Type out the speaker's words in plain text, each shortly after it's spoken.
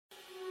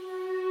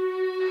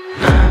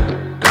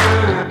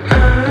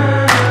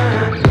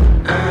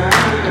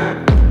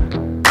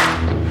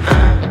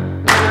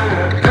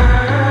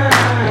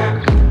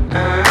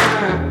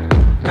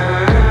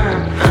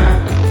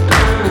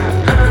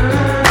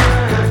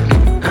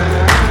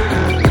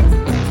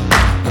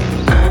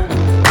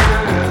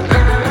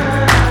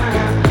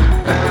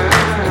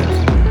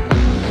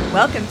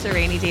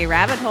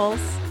Rabbit Holes,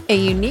 a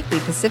uniquely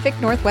Pacific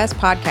Northwest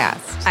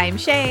podcast. I'm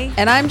Shay.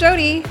 And I'm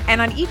Jody.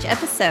 And on each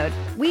episode,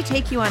 we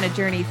take you on a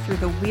journey through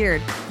the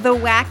weird, the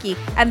wacky,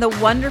 and the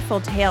wonderful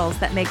tales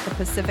that make the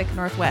Pacific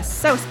Northwest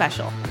so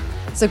special.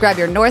 So grab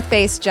your North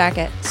Face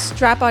jacket,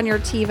 strap on your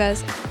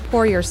Tevas,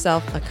 pour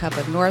yourself a cup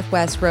of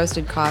Northwest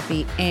roasted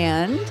coffee,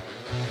 and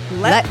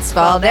let's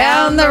fall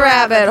down the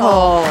rabbit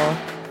hole.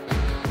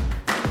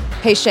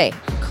 Hey, Shay,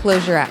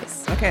 close your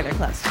eyes. Okay, they're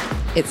closed.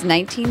 It's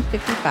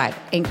 1955,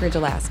 Anchorage,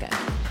 Alaska.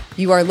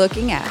 You are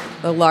looking at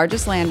the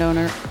largest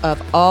landowner of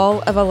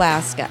all of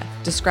Alaska.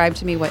 Describe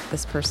to me what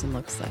this person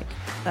looks like.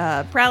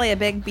 Probably a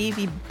big,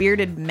 beefy,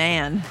 bearded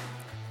man.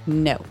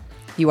 No,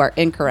 you are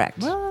incorrect.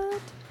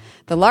 What?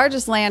 The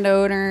largest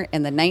landowner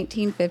in the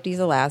 1950s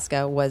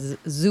Alaska was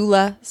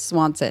Zula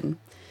Swanson.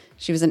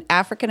 She was an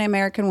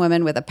African-American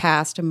woman with a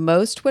past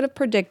most would have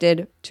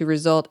predicted to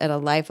result in a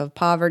life of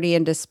poverty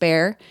and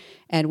despair,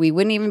 and we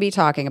wouldn't even be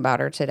talking about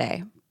her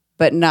today.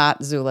 But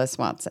not Zula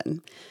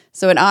Swanson.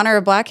 So in honor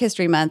of Black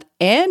History Month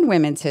and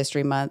Women's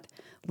History Month,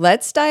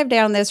 let's dive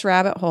down this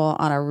rabbit hole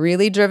on a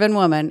really driven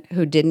woman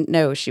who didn't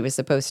know she was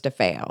supposed to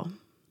fail.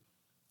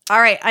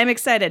 All right, I'm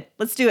excited.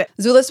 Let's do it.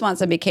 Zula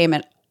Swanson became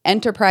an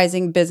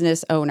enterprising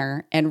business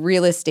owner and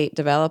real estate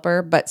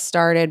developer, but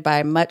started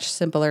by much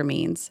simpler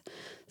means.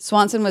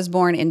 Swanson was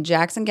born in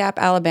Jackson Gap,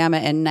 Alabama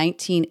in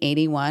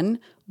 1981,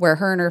 where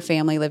her and her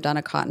family lived on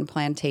a cotton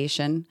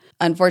plantation.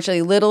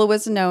 Unfortunately, little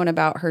was known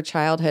about her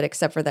childhood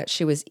except for that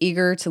she was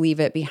eager to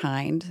leave it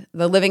behind.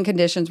 The living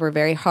conditions were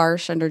very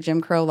harsh under Jim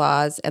Crow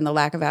laws, and the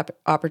lack of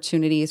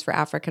opportunities for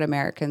African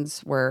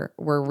Americans were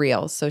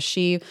real. So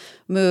she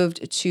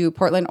moved to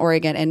Portland,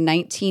 Oregon in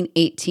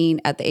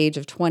 1918 at the age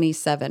of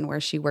 27, where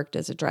she worked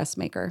as a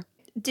dressmaker.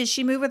 Did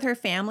she move with her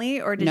family,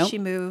 or did she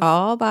move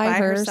all by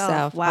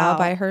herself? Wow. All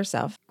by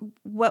herself.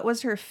 What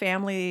was her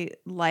family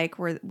like?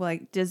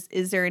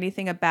 Is there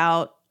anything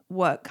about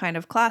what kind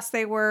of class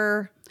they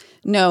were?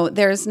 No,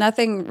 there's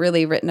nothing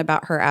really written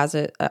about her as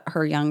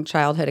her young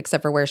childhood,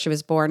 except for where she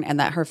was born and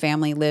that her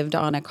family lived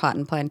on a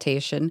cotton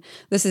plantation.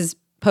 This is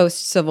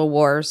post-Civil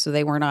War, so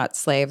they were not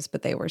slaves,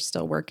 but they were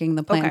still working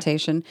the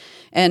plantation. Okay.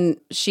 And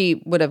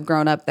she would have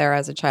grown up there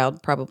as a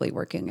child, probably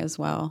working as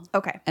well.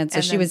 Okay. And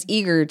so she was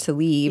eager to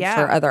leave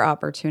for other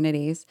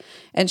opportunities.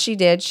 And she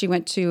did. She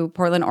went to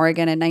Portland,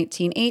 Oregon in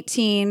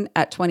 1918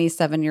 at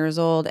 27 years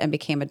old and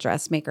became a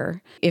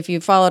dressmaker. If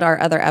you followed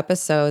our other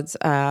episodes,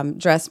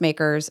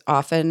 dressmakers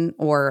often,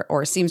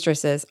 or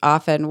seamstresses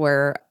often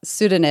were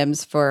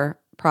pseudonyms for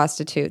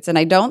prostitutes. And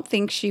I don't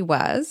think she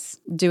was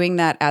doing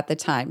that at the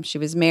time. She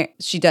was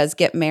she does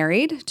get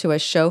married to a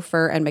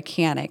chauffeur and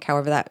mechanic.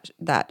 However,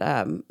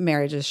 that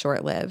marriage is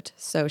short-lived.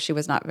 So she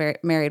was not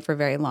married for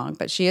very long,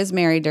 but she is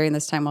married during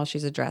this time while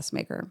she's a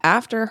dressmaker.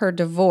 After her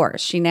divorce,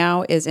 she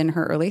now is in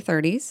her early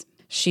 30s.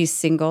 She's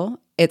single.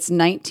 It's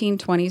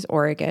 1920s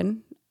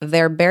Oregon.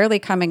 They're barely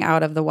coming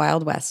out of the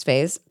Wild West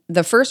phase.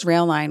 The first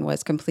rail line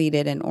was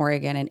completed in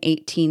Oregon in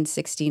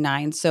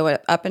 1869. So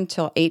up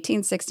until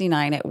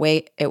 1869,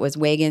 it was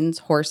wagons,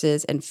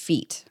 horses, and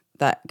feet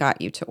that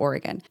got you to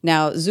Oregon.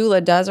 Now,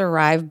 Zula does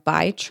arrive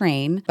by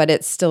train, but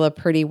it's still a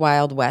pretty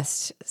Wild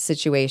West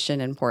situation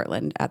in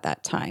Portland at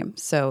that time.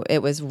 So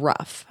it was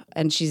rough,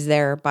 and she's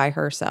there by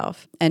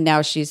herself. And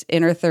now she's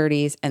in her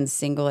 30s and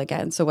single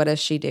again. So what does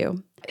she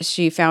do?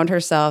 She found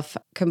herself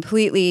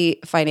completely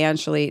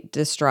financially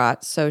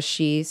distraught, so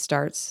she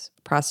starts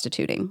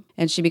prostituting.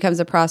 And she becomes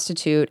a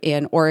prostitute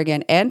in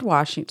Oregon and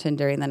Washington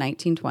during the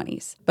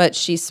 1920s. But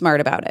she's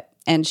smart about it.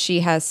 And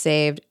she has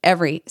saved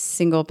every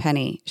single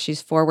penny.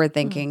 She's forward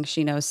thinking.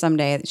 She knows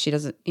someday that she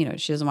doesn't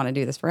want to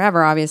do this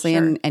forever, obviously,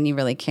 Sure. and you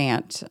really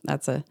can't.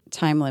 That's a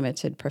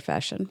time-limited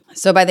profession.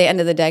 So by the end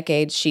of the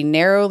decade, she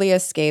narrowly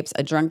escapes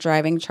a drunk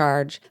driving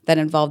charge that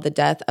involved the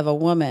death of a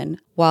woman,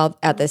 while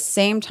at the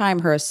same time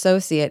her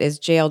associate is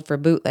jailed for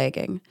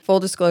bootlegging.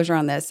 Full disclosure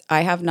on this,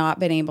 I have not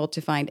been able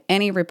to find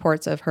any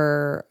reports of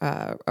her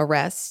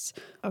arrests,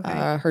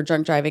 her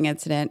drunk driving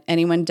incident,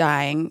 anyone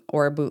dying,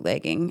 or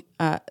bootlegging.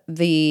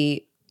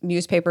 The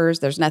newspapers,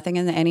 there's nothing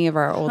in any of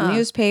our old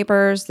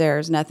newspapers.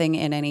 There's nothing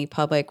in any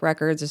public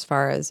records as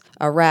far as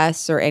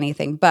arrests or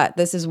anything. But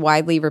this is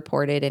widely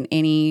reported in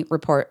any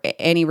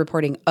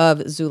reporting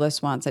of Zula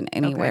Swanson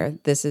anywhere. Okay.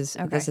 This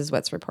is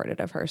what's reported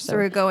of her. So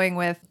we're going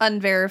with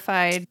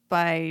unverified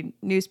by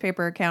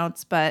newspaper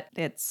accounts, but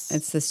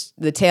it's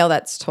the tale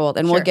that's told,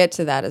 and Sure. we'll get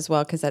to that as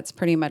well because that's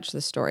pretty much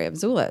the story of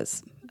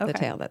Zula's. The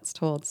tale that's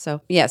told.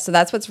 So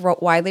that's what's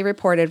widely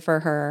reported for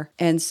her.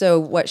 And so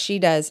what she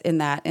does in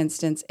that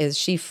instance is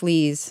she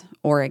flees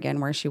Oregon,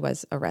 where she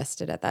was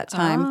arrested at that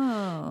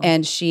time,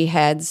 and she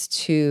heads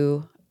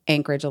to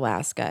Anchorage,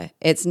 Alaska.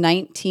 It's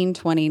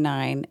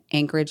 1929,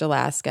 Anchorage,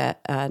 Alaska,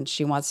 and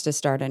she wants to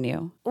start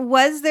anew.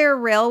 Was there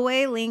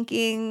railway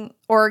linking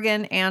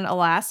Oregon and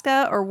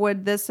Alaska, or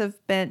would this have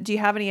been, do you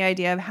have any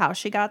idea of how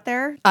she got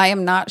there? I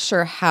am not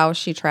sure how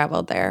she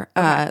traveled there.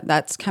 Okay.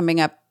 That's coming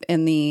up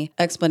in the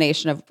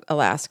explanation of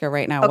Alaska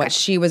right now, what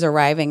she was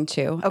arriving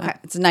to. Okay.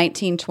 It's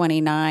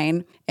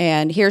 1929.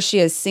 And here she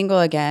is single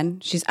again.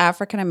 She's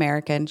African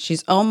American.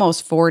 She's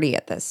almost 40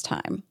 at this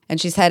time.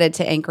 And she's headed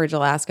to Anchorage,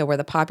 Alaska, where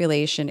the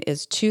population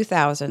is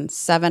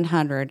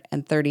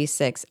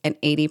 2,736,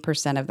 and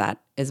 80% of that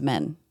is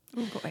men.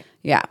 Oh, boy.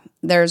 Yeah.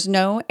 There's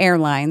no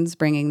airlines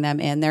bringing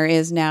them in. There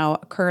is now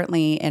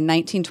currently in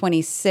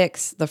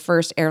 1926, the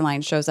first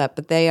airline shows up,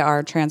 but they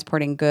are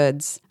transporting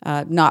goods,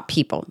 not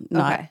people,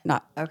 not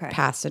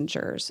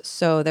passengers.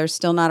 So they're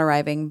still not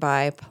arriving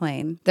by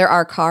plane. There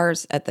are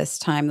cars at this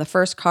time. The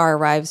first car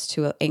arrives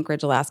to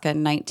Anchorage, Alaska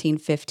in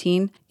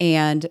 1915,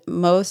 and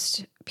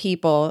most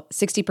people,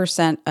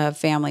 60% of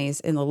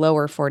families in the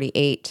lower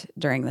 48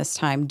 during this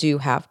time do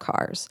have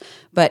cars.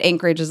 But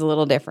Anchorage is a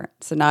little different.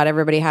 So not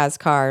everybody has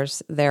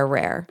cars. They're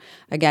rare.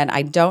 Again,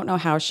 I don't know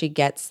how she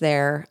gets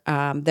there.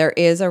 There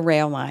is a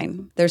rail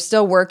line. They're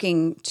still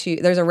working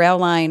there's a rail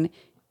line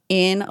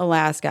in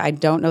Alaska. I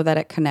don't know that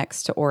it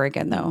connects to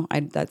Oregon, though.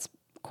 That's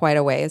quite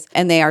a ways.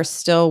 And they are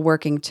still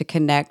working to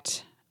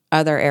connect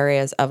other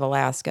areas of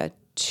Alaska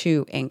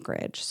to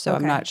Anchorage. So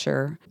I'm not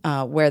sure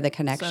where the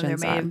connections are. So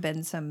there may have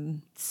been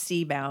some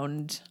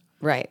seabound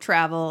right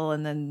travel,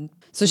 and then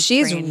so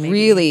she's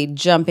really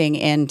jumping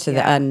into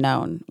the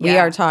unknown. We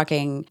are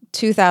talking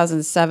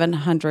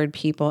 2,700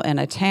 people in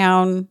a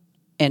town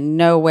in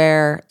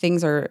nowhere.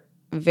 Things are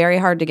very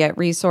hard to get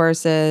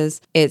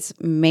resources. It's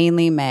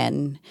mainly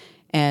men.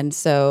 And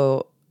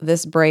so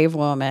this brave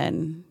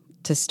woman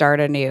to start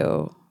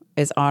anew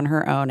is on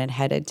her own and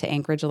headed to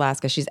Anchorage,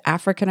 Alaska. She's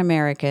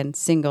African-American,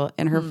 single,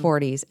 in her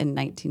 40s in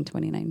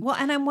 1929. Well,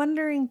 and I'm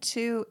wondering,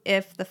 too,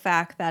 if the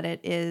fact that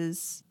it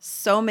is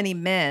so many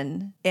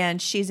men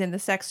and she's in the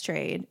sex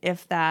trade,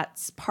 if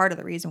that's part of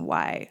the reason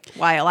why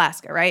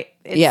Alaska, right?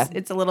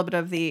 It's a little bit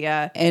of the...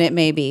 and it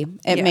may be.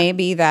 It may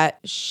be that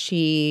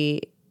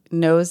she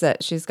knows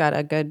that she's got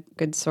a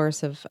good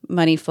source of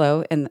money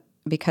flow and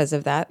because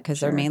of that,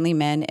 because they're mainly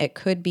men. It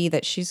could be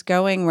that she's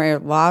going where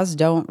laws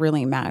don't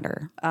really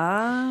matter.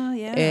 Ah,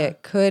 yeah.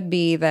 It could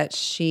be that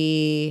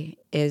she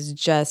is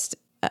just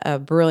a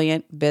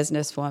brilliant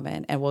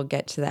businesswoman, and we'll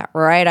get to that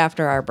right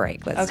after our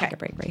break. Let's take a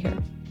break right here.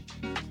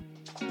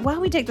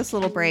 While we take this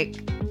little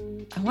break,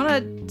 I want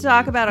to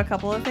talk about a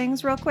couple of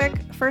things real quick.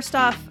 First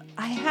off,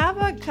 I have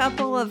a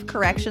couple of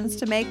corrections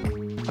to make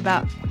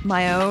about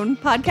my own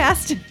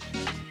podcast.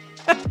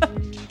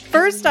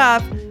 First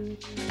off,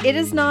 it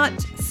is not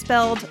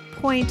spelled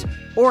Point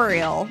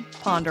Oriole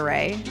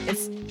Ponderay.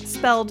 It's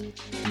spelled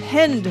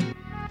Pend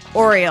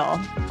Oriole.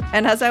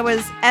 And as I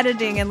was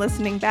editing and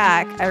listening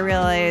back, I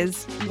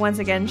realized, once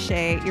again,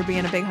 Shay, you're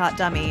being a big hot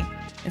dummy.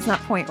 It's not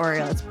Point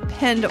Oriole, it's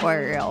Pend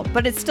Oriole.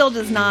 But it still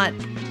does not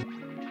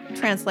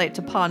translate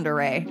to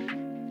Ponderay.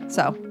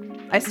 So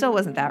I still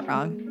wasn't that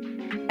wrong.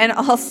 And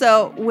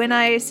also, when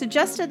I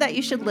suggested that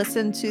you should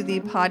listen to the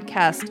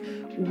podcast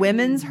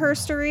Women's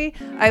Herstory,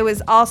 I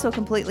was also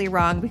completely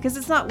wrong, because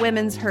it's not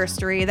Women's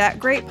Herstory. That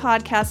great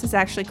podcast is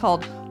actually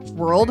called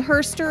World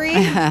Herstory.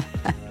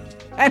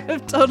 Kind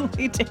of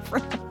totally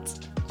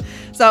different.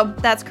 So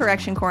that's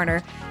Correction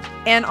Corner.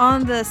 And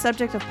on the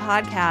subject of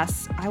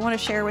podcasts, I want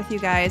to share with you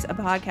guys a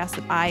podcast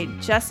that I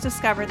just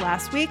discovered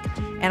last week,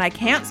 and I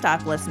can't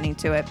stop listening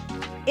to it.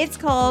 It's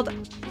called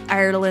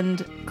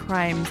Ireland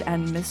Crimes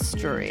and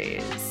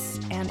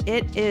Mysteries, and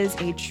it is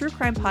a true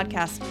crime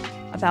podcast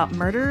about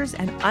murders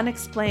and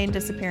unexplained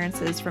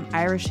disappearances from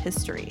Irish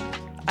history. Do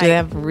they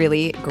have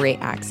really great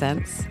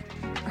accents?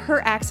 Her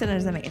accent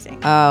is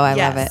amazing. Oh, I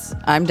love it.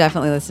 I'm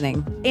definitely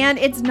listening. And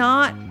it's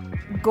not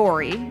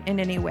gory in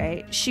any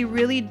way. She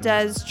really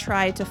does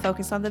try to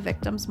focus on the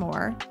victims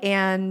more.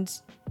 And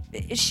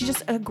she's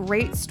just a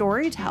great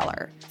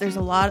storyteller. There's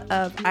a lot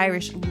of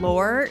Irish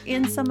lore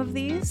in some of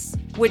these,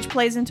 which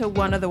plays into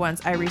one of the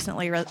ones I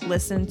recently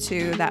listened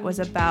to that was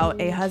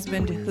about a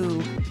husband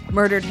who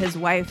murdered his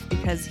wife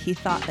because he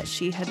thought that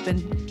she had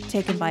been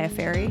taken by a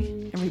fairy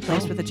and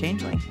replaced with a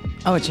changeling.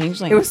 Oh, a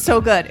changeling. It was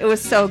so good. It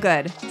was so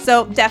good.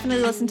 So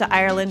definitely listen to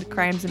Ireland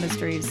Crimes and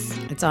Mysteries.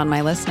 It's on my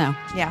list now.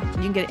 Yeah,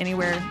 you can get it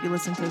anywhere you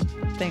listen to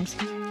things.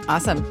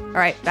 Awesome. All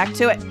right, back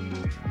to it.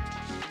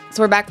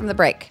 So we're back from the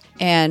break,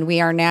 and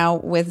we are now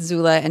with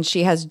Zula, and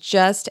she has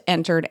just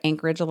entered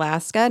Anchorage,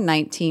 Alaska,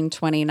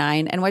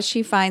 1929. And what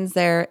she finds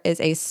there is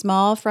a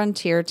small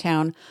frontier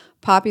town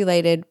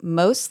populated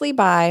mostly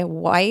by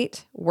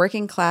white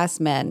working class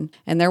men,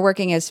 and they're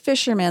working as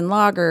fishermen,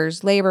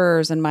 loggers,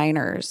 laborers, and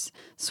miners.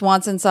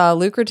 Swanson saw a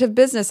lucrative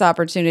business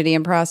opportunity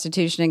in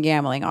prostitution and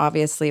gambling.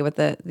 Obviously, with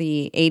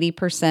the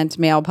 80%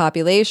 male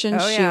population,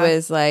 she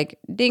was like,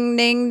 ding,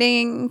 ding,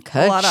 ding,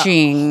 ka-ching. A lot of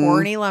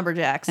horny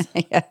lumberjacks.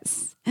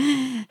 Yes.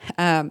 They're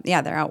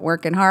out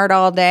working hard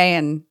all day,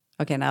 and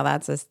okay, now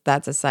that's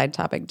a side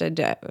topic.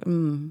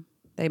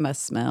 They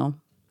must smell.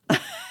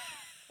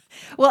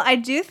 Well, I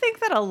do think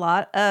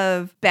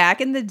that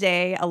back in the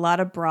day, a lot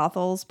of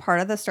brothels, part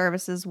of the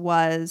services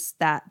was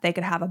that they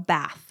could have a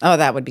bath. Oh,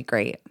 that would be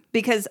great.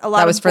 Because a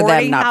lot was of for them,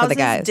 boarding not for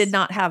the houses guys. did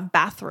not have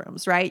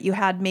bathrooms, right? You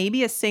had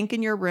maybe a sink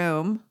in your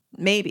room,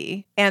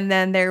 maybe. And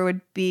then there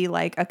would be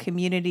like a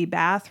community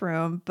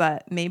bathroom,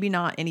 but maybe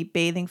not any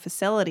bathing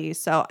facilities.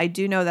 So I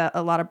do know that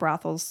a lot of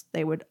brothels,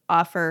 they would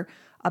offer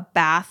a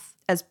bath,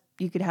 as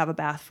you could have a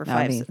bath for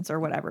 5 cents or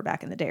whatever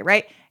back in the day,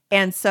 right?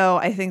 And so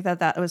I think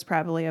that was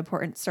probably an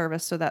important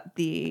service so that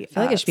the... I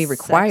feel like it should be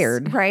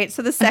required. Right.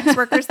 So the sex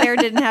workers there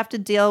didn't have to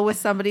deal with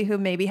somebody who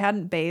maybe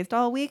hadn't bathed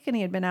all week and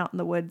he had been out in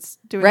the woods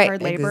doing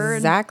hard labor.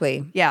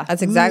 Exactly. Yeah.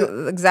 That's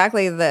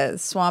exactly the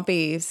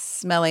swampy,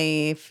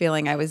 smelly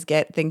feeling I was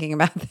thinking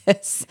about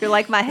this. You're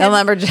like, my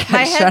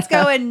head's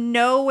going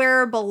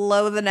nowhere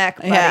below the neck,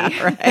 buddy.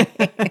 Yeah,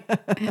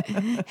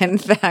 right. In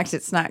fact,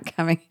 it's not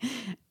coming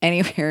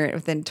anywhere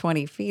within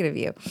 20 feet of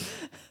you.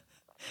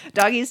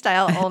 Doggy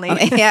style only.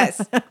 Yes.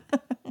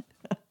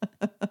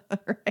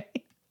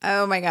 Right.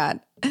 Oh my God.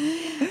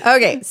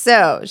 Okay,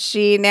 so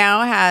she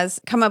now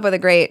has come up with a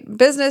great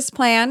business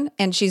plan,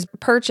 and she's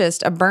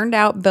purchased a burned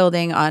out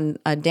building on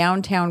a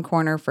downtown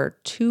corner for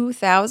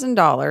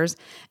 $2,000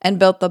 and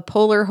built the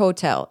Polar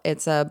Hotel.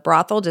 It's a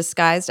brothel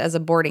disguised as a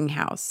boarding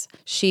house.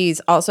 She's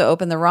also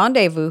opened the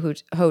Rendezvous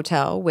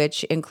Hotel,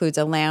 which includes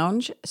a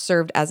lounge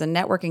served as a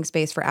networking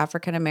space for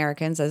African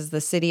Americans, as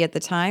the city at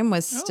the time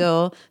was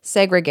still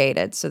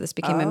segregated. So this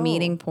became a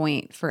meeting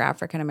point for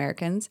African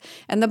Americans.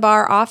 And the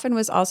bar often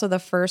was also the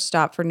first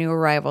stop for new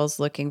arrivals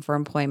looking for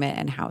employment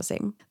and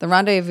housing. The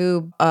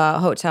Rendezvous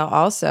Hotel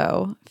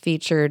also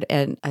featured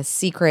a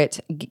secret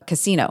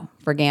casino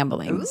for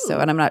gambling. Ooh. So,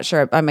 and I'm not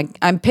sure.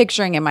 I'm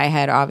picturing in my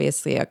head,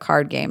 obviously, a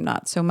card game,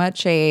 not so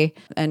much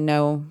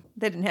no.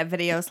 They didn't have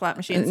video slot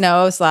machines.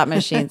 No slot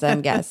machines,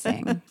 I'm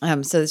guessing.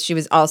 So she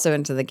was also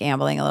into the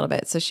gambling a little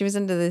bit. So she was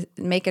into the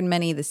making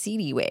money the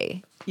seedy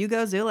way. You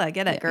go, Zula.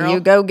 Get it, girl. You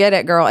go get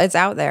it, girl. It's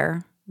out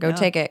there. Go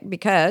take it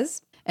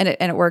because... And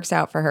it works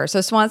out for her. So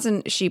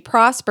Swanson, she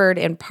prospered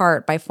in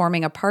part by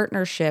forming a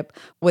partnership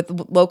with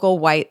local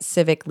white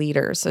civic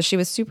leaders. So she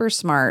was super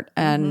smart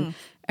in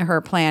her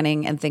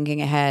planning and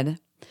thinking ahead.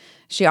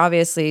 She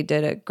obviously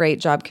did a great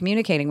job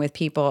communicating with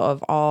people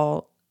of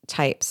all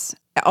types,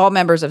 all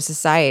members of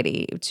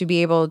society, to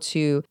be able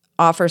to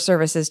offer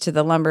services to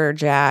the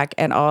lumberjack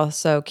and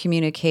also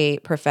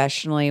communicate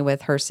professionally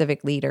with her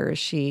civic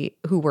leaders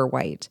who were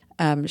white.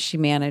 She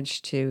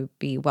managed to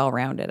be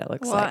well-rounded, it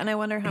looks like. Well, and I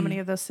wonder how many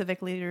of those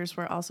civic leaders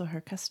were also her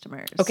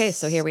customers. Okay,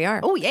 so here we are.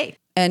 Oh, yay.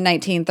 In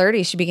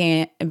 1930, she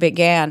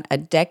began a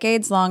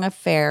decades-long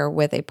affair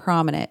with a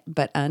prominent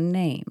but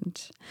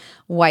unnamed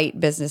white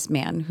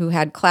businessman who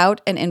had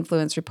clout and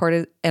influence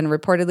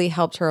reportedly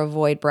helped her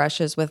avoid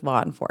brushes with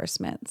law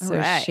enforcement.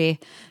 So she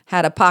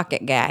had a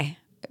pocket guy.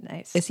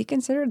 Nice. Is he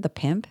considered the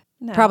pimp?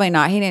 No. Probably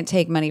not. He didn't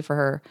take money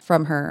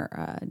from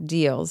her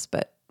deals,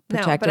 but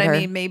protected her. No, but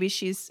I mean, maybe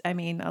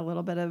a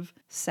little bit of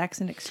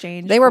sex in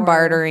exchange. They were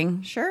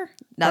bartering. Sure.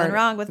 Nothing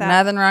wrong with that.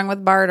 Nothing wrong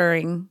with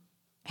bartering.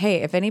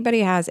 Hey, if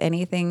anybody has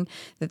anything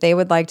that they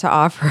would like to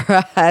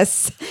offer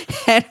us,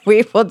 and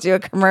we will do a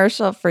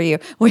commercial for you.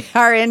 We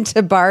are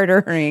into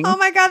bartering. Oh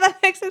my God, that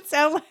makes it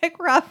sound like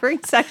we're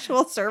offering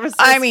sexual services.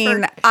 I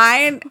mean,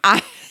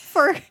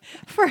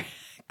 for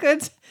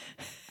goods.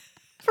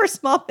 For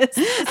small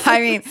business. I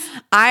mean,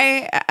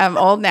 I am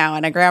old now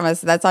and a grandma,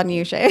 so that's on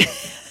you, Shay.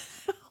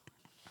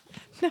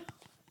 No.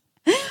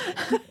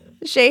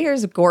 Shay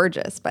here's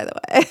gorgeous, by the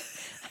way.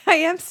 I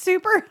am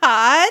super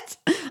hot.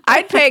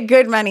 I'd pay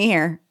good money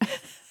here.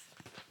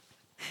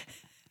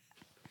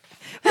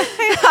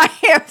 I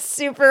am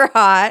super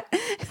hot.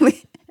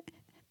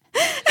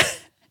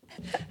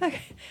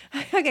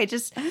 Okay,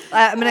 just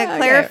I'm going to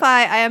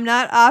clarify. I am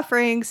not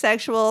offering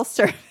sexual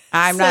services.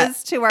 I'm not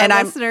to our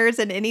listeners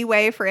in any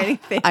way for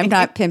anything. I'm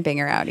not pimping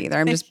her out either.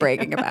 I'm just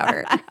bragging about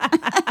her.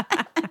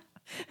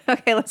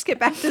 Okay, let's get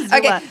back to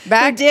Zula.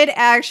 Who did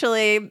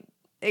actually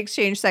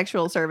exchange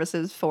sexual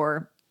services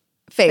for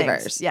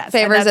favors. Things. Yes,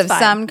 favors of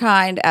some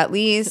kind, at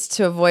least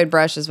to avoid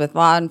brushes with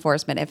law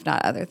enforcement, if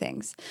not other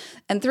things.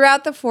 And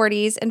throughout the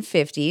 40s and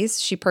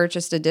 50s, she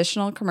purchased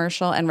additional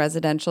commercial and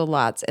residential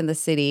lots in the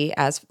city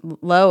as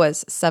low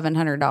as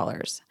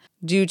 $700.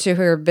 Due to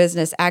her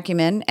business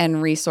acumen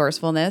and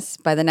resourcefulness,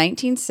 by the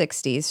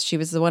 1960s, she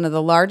was one of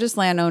the largest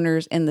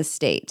landowners in the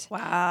state.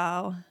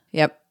 Wow.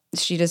 Yep.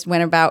 She just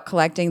went about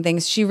collecting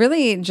things. She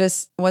really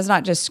just was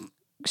not just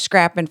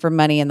scrapping for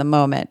money in the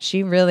moment.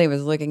 She really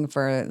was looking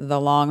for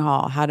the long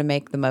haul, how to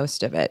make the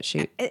most of it.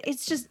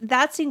 It's just,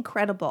 that's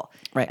incredible.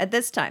 Right. At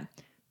this time,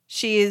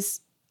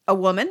 she's a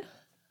woman.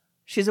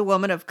 She's a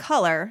woman of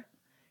color.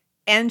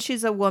 And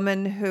she's a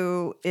woman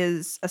who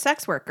is a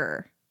sex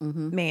worker,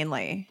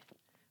 mainly.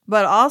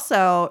 But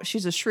also,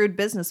 she's a shrewd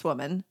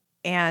businesswoman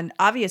and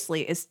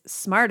obviously is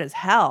smart as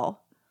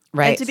hell.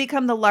 Right. And to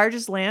become the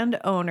largest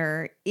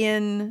landowner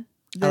in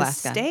the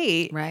Alaska.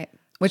 state. Right.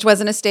 Which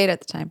wasn't a state at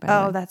the time, by the way.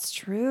 Oh, that's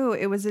true.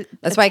 It was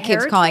That's why it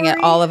keeps calling it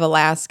all of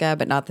Alaska,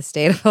 but not the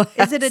state of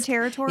Alaska. Is it a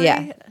territory?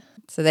 Yeah.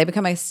 So they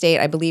become a state,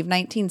 I believe,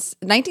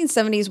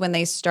 1970s when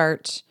they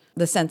start,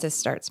 the census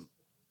starts.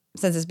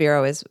 Census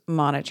Bureau is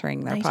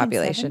monitoring their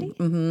population.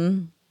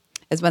 Mm-hmm.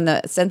 Is when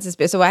the Census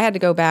Bureau. So I had to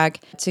go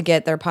back to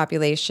get their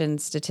population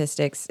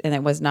statistics, and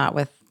it was not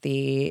with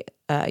the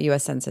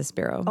U.S. Census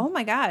Bureau. Oh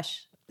my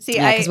gosh. See,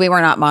 because we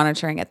were not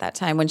monitoring at that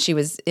time. When she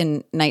was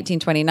in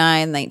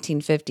 1929,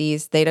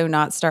 1950s, they do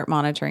not start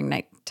monitoring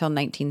till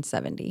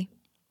 1970.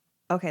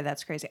 Okay,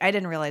 that's crazy. I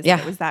didn't realize that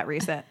it was that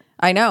recent.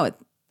 I know.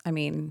 I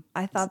mean,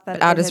 I thought that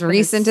about as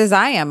recent as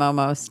I am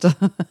almost.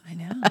 I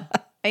know.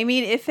 I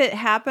mean, if it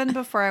happened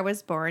before I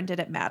was born, did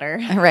it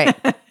matter? Right.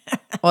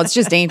 Well, it's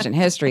just ancient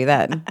history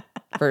then,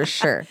 for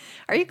sure.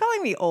 Are you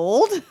calling me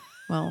old?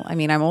 Well, I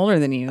mean, I'm older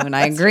than you, and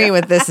I agree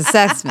with this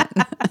assessment.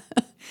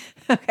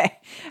 Okay.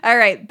 All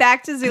right.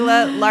 Back to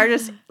Zula,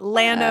 largest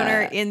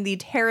landowner in the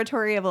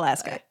territory of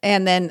Alaska.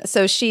 And then,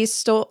 so she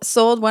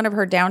sold one of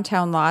her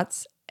downtown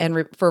lots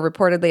and for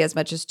reportedly as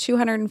much as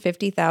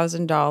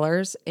 $250,000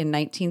 in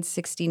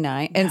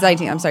 1969. No.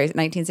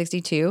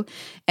 1962.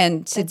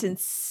 And that's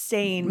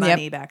insane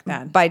money back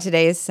then. By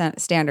today's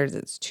standards,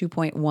 it's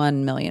 $2.1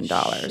 million.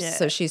 Shit.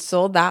 So she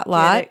sold that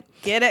lot.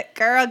 Get it,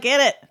 girl,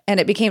 get it. And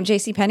it became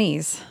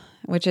JCPenney's,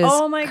 which is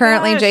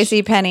currently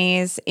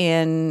JCPenney's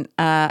in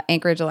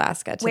Anchorage,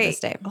 Alaska to this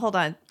day. Hold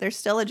on. There's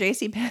still a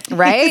JCPenney's.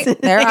 Right?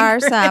 There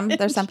are some.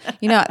 There's some.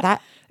 You know,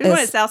 that there's one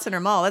at South Center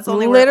Mall. That's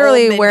only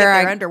literally where old men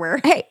get their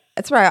underwear. Hey,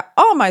 that's where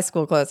all my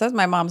school clothes. That's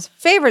my mom's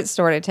favorite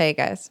store to take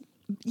us.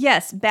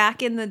 Yes,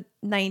 back in the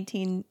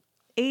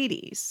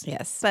 1980s.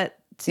 Yes. But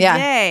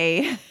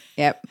today,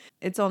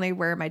 it's only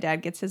where my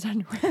dad gets his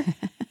underwear.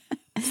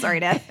 Sorry,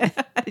 Dad.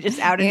 I just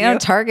outed you.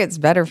 Target's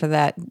better for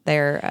that.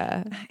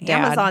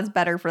 Amazon's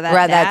better for that.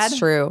 Right, Dad. that's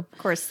true. Of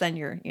course, then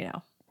you're,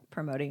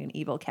 promoting an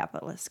evil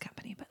capitalist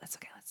company, but that's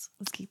okay. Let's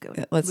keep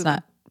going. Let's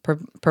not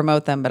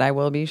promote them, but I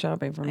will be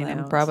shopping from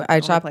them. Probably,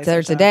 I shopped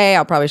there today.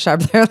 I'll probably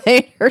shop there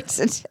later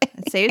today.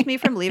 It saves me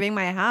from leaving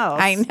my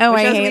house. I know.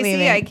 Which, I as hate we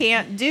see, I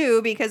can't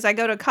do because I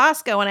go to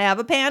Costco and I have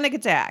a panic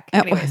attack.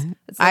 Anyways,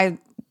 I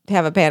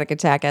have a panic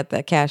attack at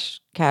the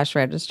cash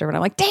register when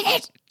I'm like, dang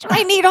it, do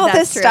I need all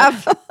this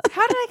stuff?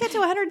 How did I get to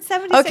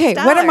 $176? Okay,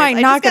 what am I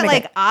not going to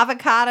get?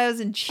 Avocados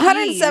and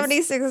cheese.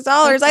 $176.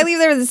 I leave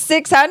there with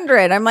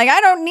 $600. I'm like,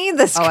 I don't need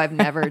this. Oh, I've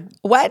never.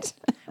 What?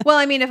 Well,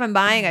 I mean, if I'm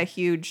buying a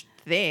huge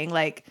thing,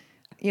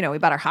 we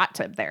bought our hot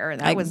tub there,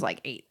 and that was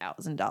like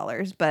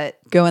 $8,000. But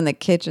go in the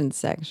kitchen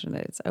section,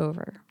 and it's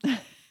over.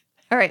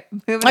 All right,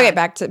 moving on. Okay,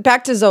 back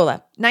to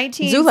Zula.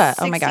 Zula.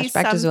 Oh my gosh,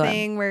 back to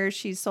Zula. Where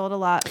she sold a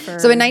lot for.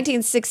 So in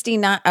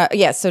 1969,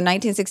 so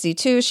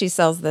 1962, she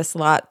sells this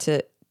lot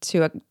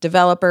to a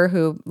developer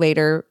who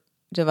later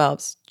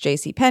develops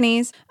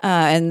JCPenney's.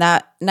 And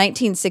that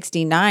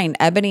 1969,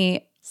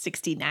 Ebony.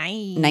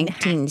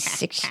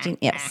 1960,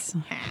 yes.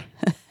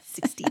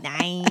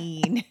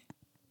 69.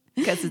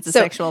 Because it's a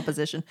sexual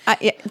position.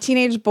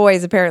 Teenage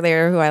boys apparently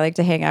are who I like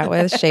to hang out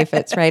with. Shay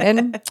fits right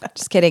in.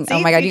 Just kidding. See, oh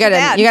my God, you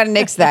gotta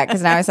nix that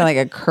because now I sound like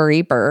a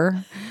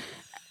creeper.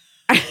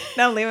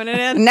 No, leaving it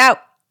in. No.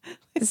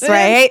 That's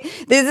right.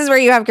 This is where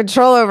you have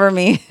control over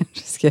me.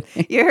 Just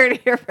kidding. You heard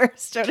it here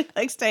first. Jody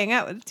likes to hang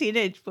out with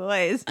teenage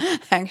boys. I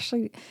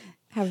actually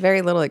have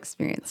very little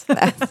experience with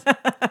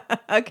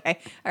that. Okay.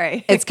 All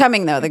right. It's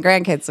coming though. The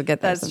grandkids will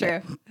get that. That's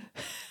true.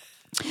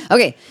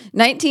 Okay,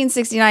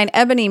 1969,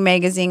 Ebony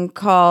magazine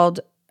called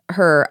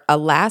her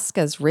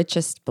Alaska's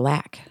richest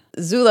black.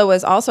 Zula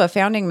was also a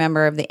founding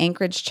member of the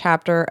Anchorage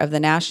chapter of the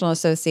National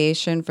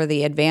Association for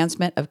the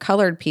Advancement of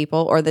Colored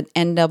People, or the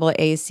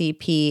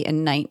NAACP,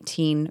 in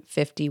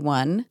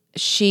 1951.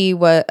 She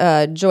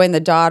joined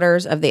the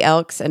Daughters of the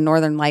Elks and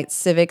Northern Lights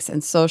Civics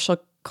and Social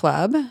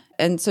Club.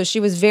 And so she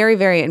was very,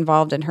 very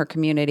involved in her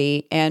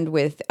community and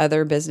with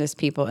other business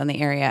people in the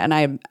area. And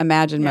I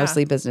imagine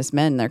mostly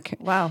businessmen. There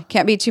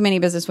can't be too many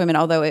business women,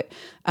 although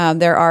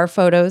there are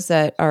photos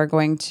that are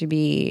going to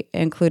be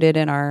included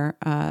in our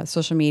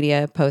social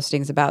media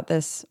postings about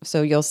this.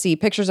 So you'll see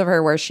pictures of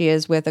her where she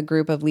is with a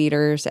group of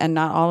leaders, and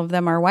not all of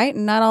them are white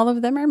and not all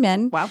of them are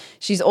men. Wow.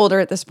 She's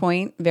older at this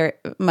point, very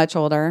much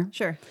older.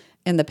 Sure.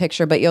 In the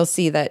picture, but you'll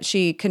see that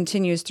she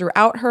continues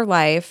throughout her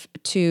life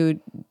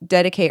to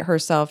dedicate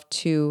herself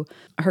to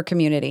her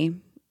community,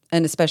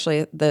 and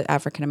especially the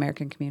African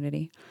American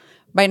community.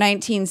 By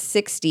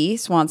 1960,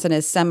 Swanson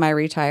is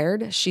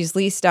semi-retired. She's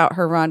leased out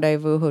her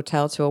Rendezvous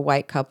Hotel to a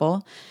white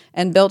couple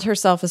and built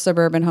herself a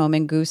suburban home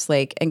in Goose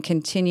Lake and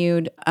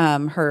continued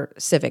her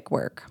civic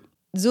work.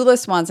 Zula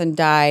Swanson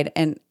died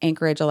in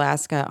Anchorage,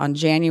 Alaska on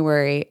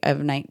January of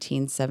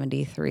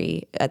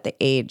 1973 at the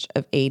age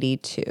of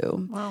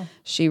 82. Wow.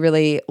 She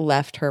really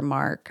left her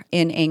mark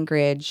in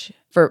Anchorage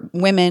for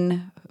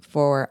women,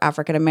 for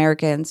African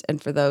Americans,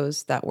 and for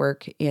those that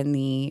work in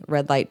the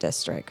red light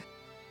district.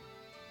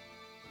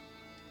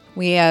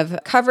 We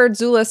have covered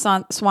Zula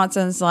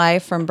Swanson's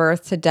life from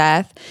birth to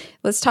death.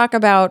 Let's talk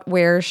about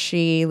where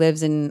she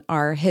lives in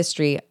our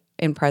history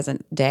in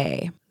present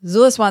day.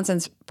 Zula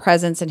Swanson's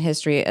presence in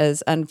history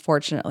is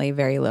unfortunately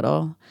very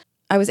little.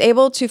 I was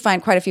able to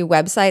find quite a few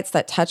websites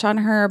that touch on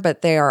her,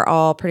 but they are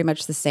all pretty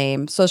much the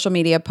same. Social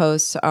media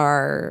posts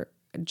are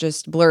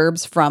just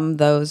blurbs from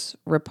those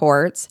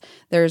reports.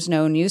 There's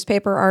no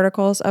newspaper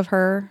articles of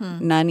her,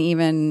 none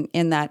even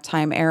in that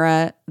time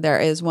era. There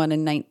is one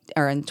in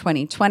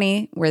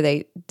 2020 where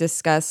they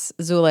discuss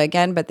Zula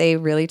again, but they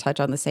really touch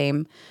on the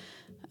same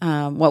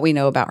what we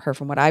know about her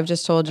from what I've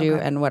just told you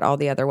and what all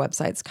the other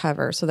websites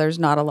cover. So there's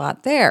not a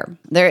lot there.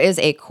 There is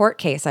a court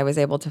case I was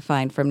able to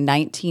find from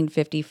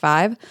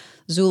 1955,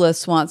 Zula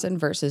Swanson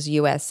versus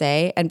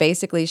USA. And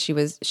basically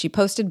she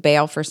posted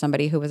bail for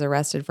somebody who was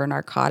arrested for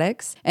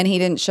narcotics, and he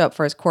didn't show up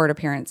for his court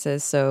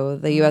appearances. So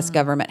the US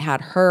government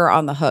had her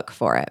on the hook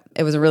for it.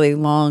 It was a really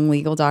long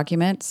legal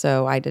document,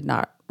 so I did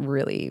not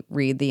really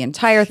read the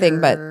entire thing,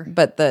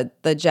 but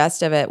the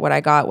gist of it, what I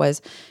got was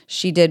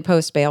she did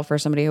post bail for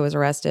somebody who was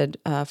arrested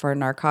for a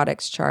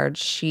narcotics charge.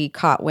 She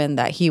caught wind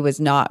that he was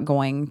not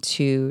going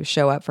to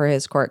show up for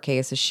his court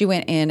case, so she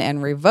went in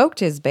and revoked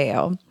his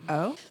bail.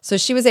 Oh, so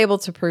she was able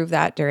to prove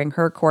that during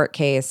her court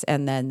case,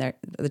 and then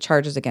the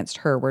charges against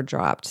her were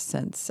dropped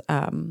since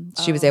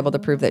she was able to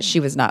prove that she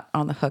was not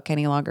on the hook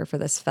any longer for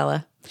this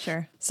fella.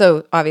 Sure.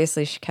 So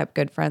obviously she kept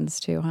good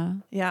friends too, huh?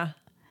 Yeah.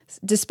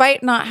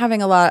 Despite not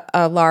having a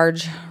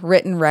large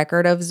written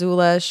record of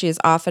Zula, she is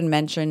often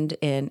mentioned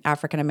in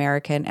African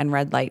American and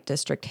red light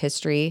district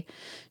history.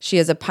 She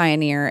is a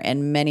pioneer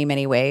in many,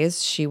 many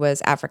ways. She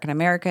was African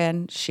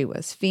American, she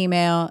was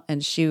female,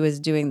 and she was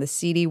doing the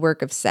seedy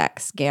work of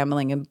sex,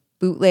 gambling, and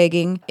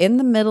bootlegging in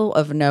the middle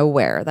of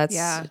nowhere. That's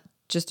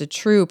just a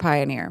true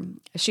pioneer.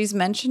 She's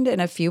mentioned in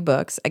a few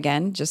books.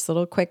 Again, just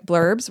little quick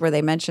blurbs where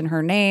they mention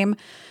her name,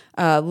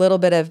 a little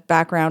bit of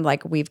background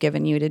like we've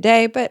given you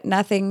today, but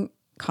nothing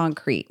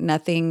concrete,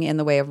 nothing in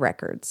the way of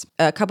records.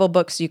 A couple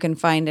books you can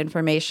find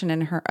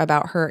information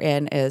about her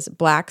in is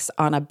Blacks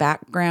on a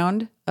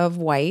Background of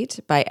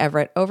White by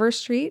Everett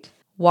Overstreet,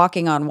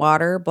 Walking on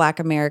Water, Black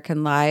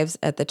American Lives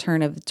at the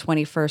Turn of the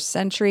 21st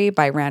Century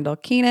by Randall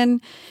Keenan,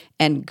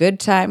 and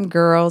Good Time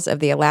Girls of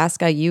the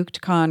Alaska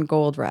Yukon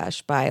Gold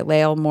Rush by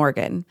Lael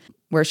Morgan,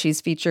 where she's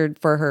featured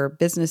for her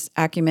business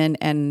acumen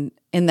and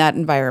in that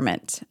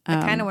environment.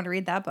 I kind of want to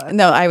read that book.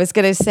 No, I was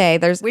going to say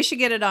we should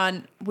get it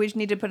on. We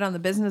need to put it on the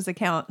business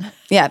account.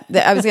 Yeah,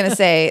 I was going to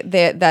say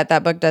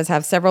that book does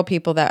have several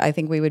people that I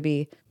think we would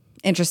be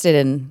interested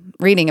in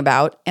reading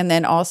about. And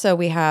then also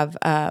he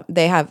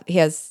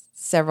has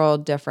several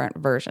different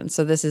versions.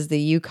 So this is the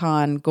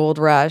Yukon Gold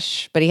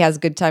Rush, but he has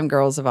Good Time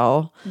Girls of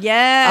all.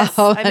 Yes,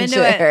 I'm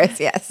into it.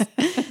 Yes.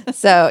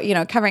 So,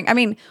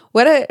 covering,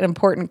 what an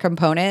important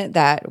component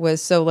that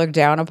was so looked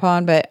down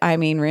upon, but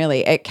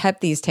really, it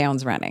kept these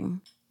towns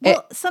running.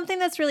 Well, something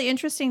that's really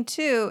interesting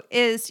too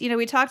is,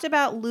 we talked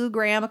about Lou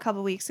Graham a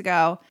couple weeks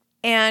ago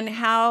and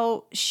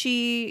how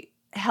she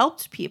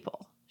helped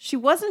people. She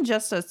wasn't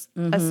just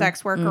a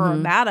sex worker or a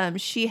madam.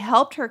 She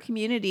helped her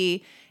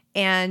community,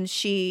 and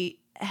she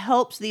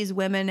helped these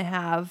women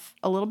have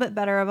a little bit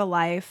better of a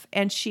life,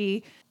 and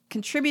she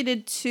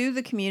contributed to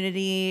the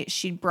community.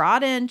 She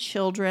brought in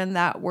children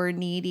that were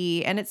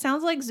needy, and it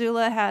sounds like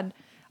Zula had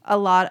a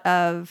lot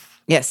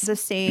of the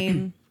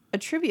same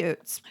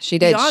attributes. She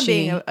did. Beyond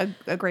being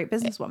a great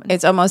businesswoman.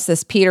 It's almost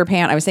this Peter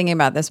Pan. I was thinking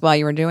about this while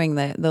you were doing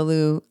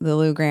the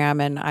Lou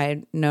Graham, and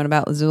I'd known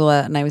about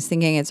Zula, and I was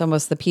thinking it's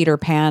almost the Peter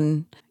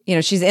Pan.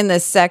 She's in the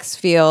sex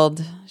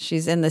field.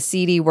 She's in the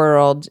seedy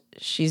world.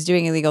 She's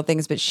doing illegal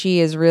things, but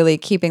she is really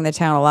keeping the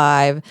town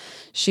alive.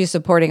 She's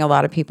supporting a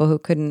lot of people who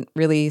couldn't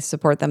really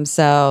support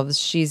themselves.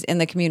 She's in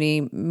the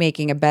community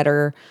making a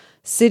better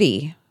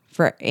city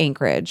for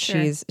Anchorage.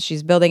 Sure.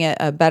 She's building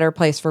a better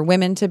place for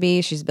women to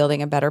be. She's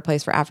building a better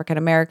place for African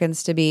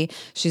Americans to be.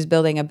 She's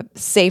building a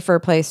safer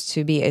place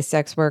to be a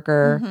sex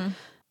worker. Mm-hmm.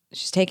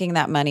 She's taking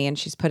that money and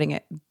she's putting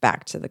it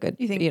back to the good.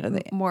 You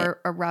think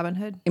more a Robin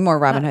Hood? More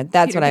Robin Hood.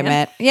 That's Peter what Pan. I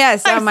meant.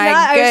 Yes. Oh my good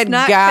I was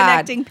not God.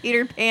 Connecting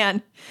Peter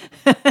Pan.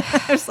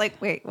 I was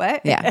like, wait,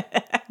 what? Yeah.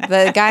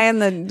 The guy in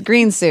the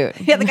green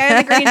suit. Yeah, the guy in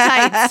the green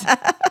tights.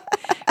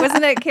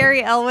 Wasn't it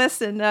Carrie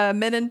Elwes and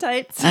Men in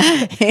Tights?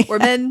 We're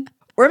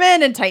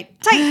men in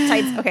tights.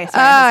 Okay. Sorry,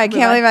 I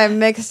can't believe I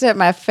mixed up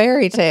my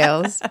fairy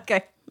tales.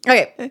 Okay.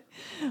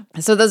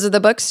 So those are the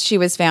books she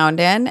was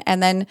found in.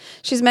 And then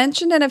she's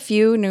mentioned in a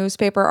few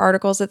newspaper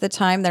articles at the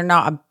time. They're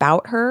not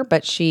about her,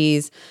 but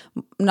she's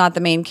not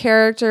the main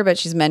character, but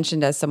she's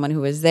mentioned as someone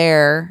who was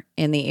there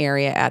in the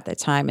area at the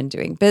time and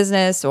doing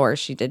business, or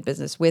she did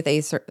business with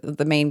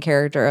the main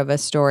character of a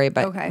story,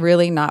 but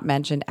really not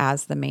mentioned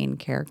as the main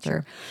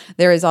character. Sure.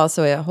 There is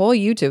also a whole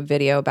YouTube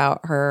video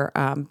about her,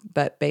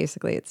 but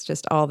basically it's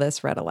just all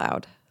this read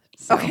aloud.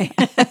 So. Okay.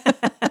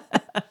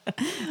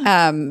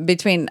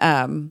 Between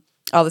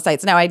all the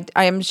sites. Now, I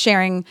am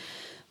sharing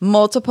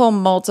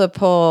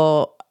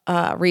multiple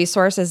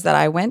resources that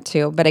I went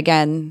to, but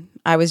again,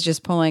 I was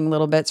just pulling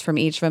little bits from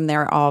each of them.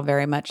 They're all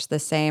very much the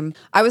same.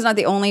 I was not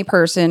the only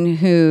person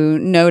who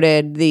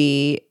noted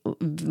the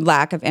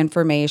lack of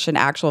information,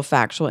 actual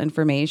factual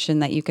information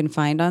that you can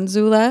find on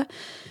Zula.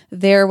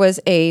 There was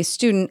a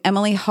student,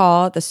 Emily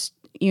Hall, at the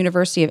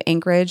University of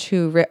Anchorage,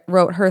 who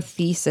wrote her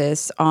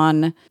thesis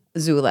on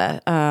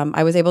Zula.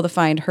 I was able to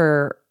find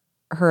her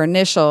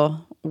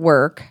initial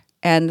work,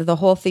 and the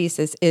whole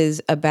thesis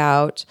is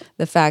about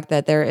the fact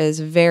that there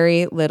is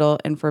very little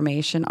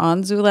information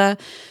on Zula.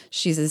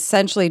 She's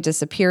essentially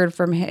disappeared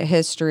from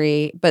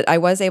history, but I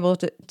was able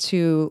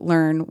to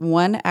learn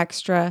one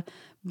extra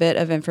bit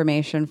of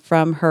information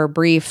from her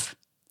brief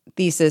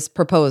thesis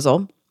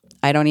proposal.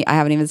 I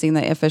haven't even seen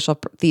the official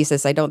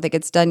thesis. I don't think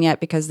it's done yet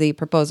because the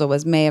proposal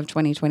was May of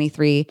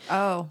 2023.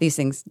 Oh, these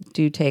things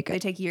they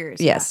take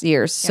years. Yes,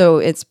 years. Yeah. So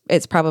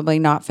it's probably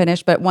not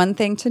finished. But one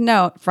thing to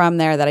note from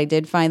there that I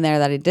did find there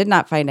that I did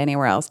not find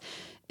anywhere else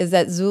is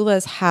that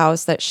Zula's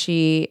house that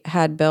she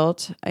had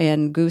built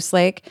in Goose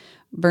Lake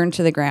burned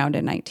to the ground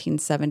in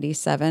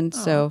 1977. Oh.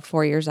 So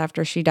 4 years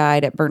after she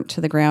died, it burnt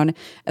to the ground.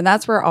 And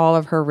that's where all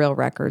of her real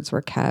records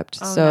were kept.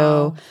 Oh,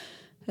 so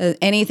no.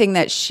 Anything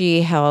that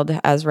she held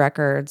as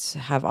records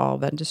have all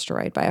been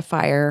destroyed by a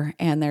fire.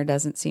 And there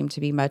doesn't seem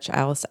to be much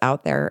else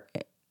out there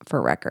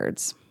for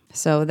records.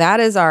 So that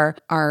is our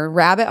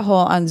rabbit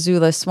hole on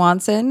Zula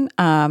Swanson.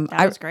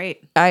 That was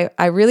great.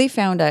 I really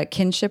found a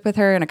kinship with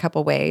her in a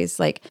couple ways.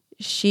 Like,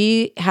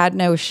 she had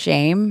no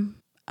shame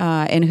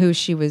in who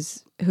she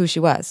was, who she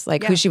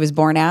was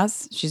born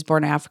as. She's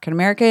born African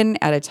American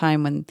at a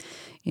time when,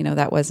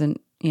 that wasn't,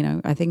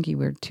 I think you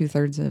were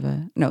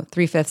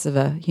 3/5 of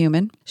a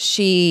human.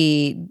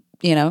 She,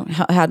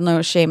 had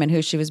no shame in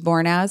who she was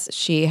born as.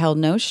 She held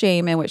no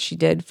shame in what she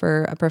did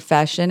for a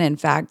profession. In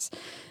fact,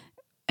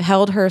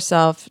 held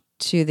herself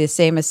to the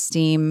same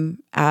esteem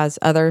as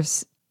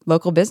others.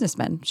 Local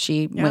businessmen.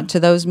 She went to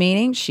those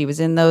meetings. She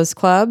was in those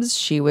clubs.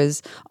 She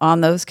was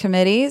on those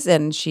committees,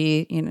 and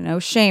she, no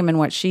shame in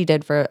what she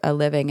did for a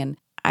living. And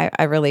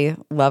I really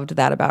loved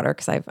that about her,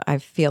 because I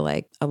feel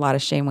like a lot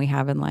of shame we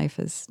have in life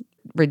is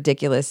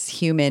ridiculous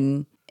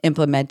human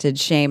implemented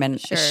shame,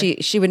 and sure.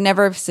 she would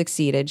never have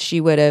succeeded.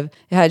 She would have,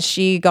 had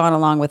she gone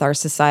along with our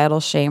societal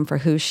shame for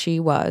who she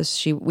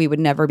was, we would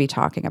never be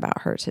talking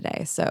about her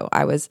today. So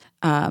I was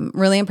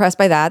really impressed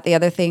by that. The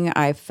other thing,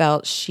 I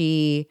felt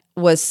she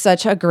was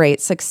such a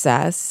great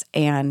success,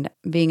 and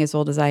being as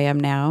old as I am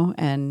now,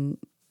 and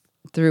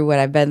through what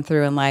I've been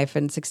through in life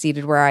and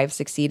succeeded where I've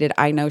succeeded,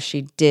 I know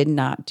she did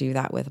not do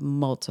that with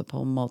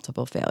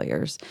multiple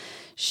failures.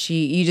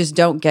 You just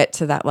don't get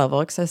to that level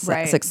of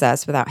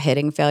success without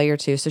hitting failure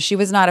too. So she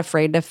was not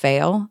afraid to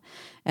fail.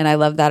 And I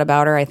love that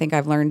about her. I think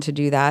I've learned to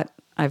do that.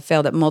 I've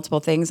failed at multiple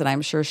things, and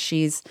I'm sure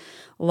she's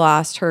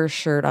lost her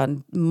shirt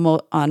on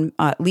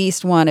at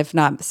least one, if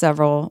not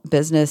several,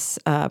 business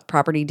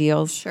property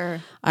deals.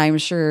 Sure. I'm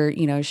sure,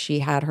 she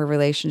had her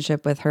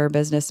relationship with her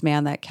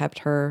businessman that kept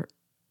her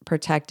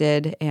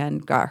protected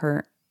and got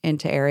her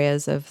into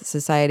areas of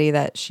society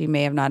that she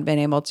may have not been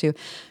able to.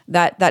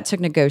 That took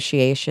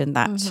negotiation,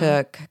 that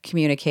took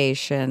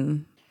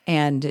communication,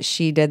 and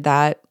she did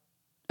that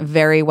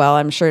very well.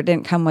 I'm sure it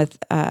didn't come with,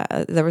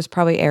 there was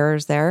probably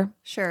errors there.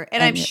 Sure.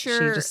 And I'm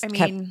sure, she just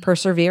kept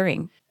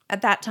persevering.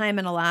 At that time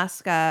in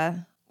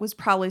Alaska was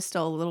probably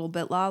still a little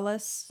bit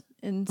lawless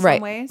in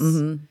some ways.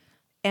 Mm-hmm.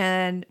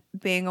 And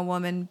being a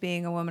woman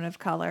of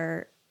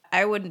color,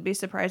 I wouldn't be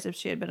surprised if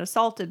she had been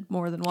assaulted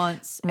more than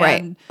once.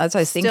 Right. And that's what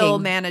I was thinking. Still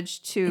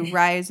managed to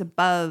rise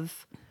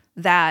above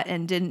that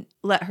and didn't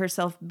let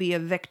herself be a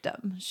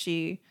victim.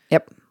 She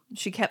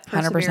kept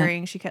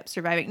persevering. 100%. She kept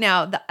surviving.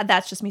 Now,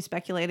 that's just me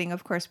speculating.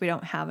 Of course, we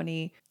don't have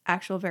any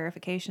actual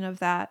verification of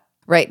that.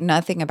 Right.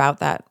 Nothing about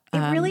that. It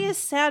really is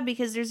sad,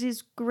 because there's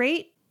these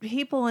great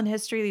people in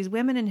history, these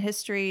women in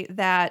history,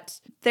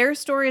 that their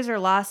stories are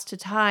lost to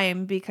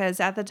time because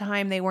at the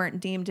time they weren't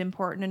deemed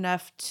important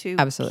enough to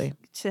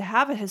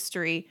have a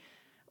history.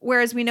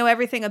 Whereas we know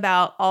everything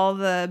about all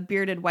the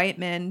bearded white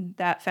men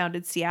that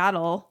founded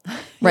Seattle.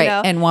 Right.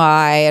 And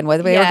why, and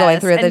what they were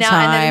going through at the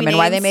time, and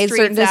why they made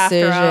certain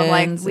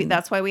decisions.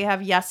 That's why we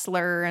have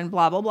Yesler and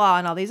blah, blah, blah,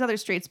 and all these other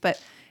streets.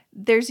 But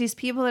there's these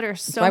people that are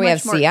so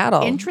much more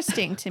Seattle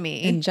interesting to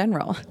me. In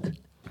general.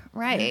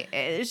 Right.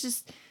 It's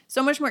just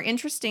so much more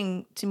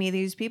interesting to me,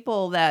 these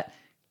people that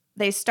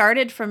they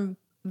started from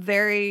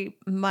very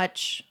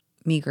much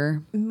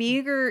meager.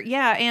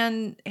 Yeah.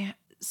 And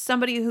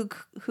somebody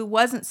who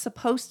wasn't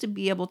supposed to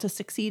be able to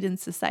succeed in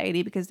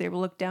society because they were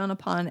looked down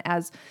upon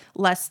as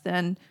less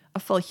than a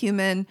full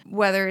human,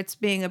 whether it's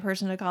being a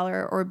person of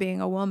color or being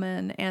a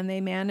woman, and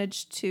they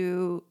managed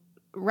to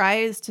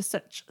rise to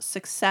such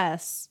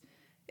success.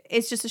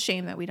 It's just a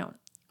shame that we don't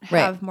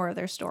have more of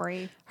their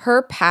story.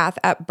 Her path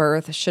at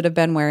birth should have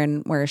been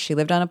where she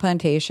lived on a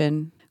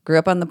plantation, grew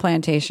up on the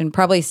plantation,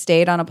 probably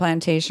stayed on a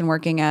plantation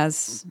working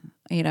as,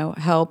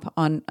 help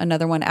on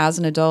another one as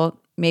an adult,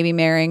 maybe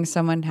marrying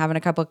someone, having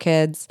a couple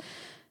kids,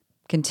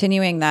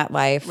 continuing that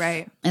life.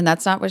 Right. And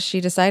that's not what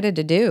she decided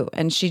to do.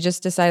 And she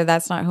just decided,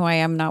 that's not who I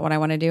am, not what I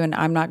want to do, and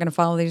I'm not going to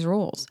follow these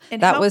rules.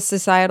 And that was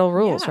societal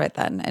rules right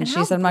then. And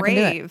she said, I'm not going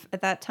to do it.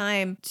 At that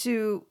time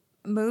to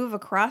move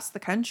across the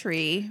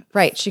country.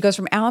 Right. She goes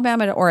from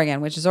Alabama to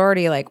Oregon, which is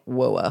already like,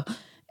 whoa.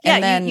 Yeah,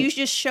 and then, you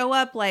just show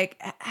up,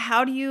 like,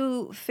 how do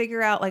you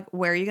figure out, like,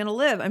 where are you going to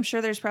live? I'm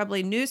sure there's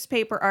probably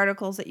newspaper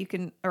articles that you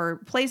can, or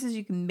places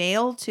you can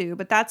mail to,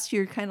 but that's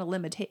your kind of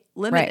limited,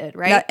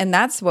 right? And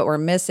that's what we're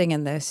missing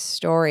in this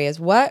story, is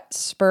what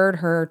spurred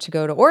her to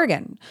go to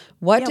Oregon?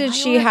 What did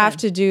she have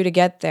to do to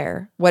get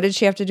there? What did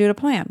she have to do to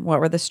plan? What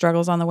were the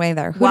struggles on the way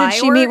there? Who did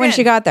she meet when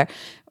she got there?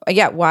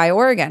 Yeah, why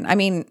Oregon? I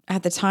mean,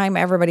 at the time,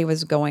 everybody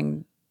was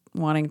going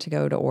wanting to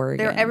go to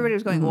Oregon. Everybody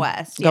was going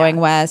west. Going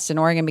west, and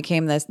Oregon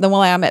became this. The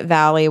Willamette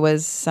Valley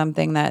was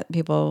something that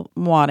people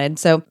wanted.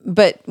 So,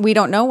 but we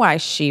don't know why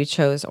she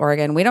chose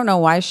Oregon. We don't know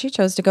why she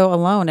chose to go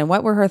alone, and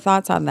what were her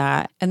thoughts on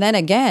that. And then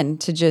again,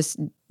 to just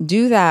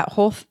do that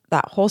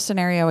whole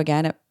scenario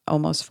again at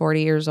almost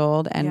 40 years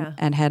old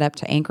and head up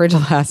to Anchorage,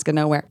 Alaska,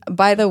 nowhere.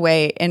 By the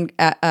way,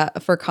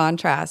 for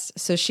contrast,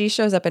 so she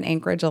shows up in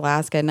Anchorage,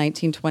 Alaska in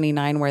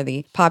 1929, where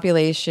the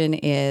population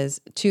is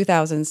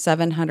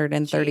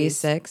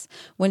 2,736. Jeez.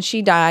 When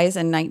she dies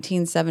in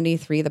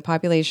 1973, the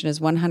population is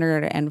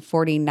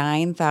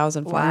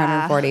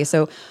 149,440. Wow.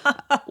 So,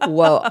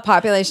 whoa,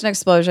 population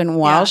explosion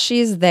while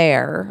she's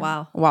there.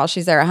 Wow. While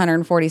she's there,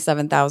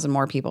 147,000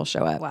 more people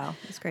show up. Wow,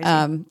 that's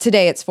crazy.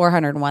 Today, it's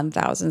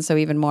 401,000, so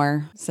even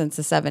more since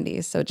the 70s.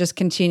 So it just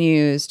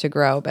continues to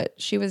grow. But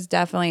she was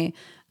definitely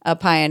a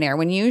pioneer.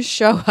 When you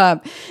show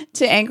up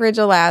to Anchorage,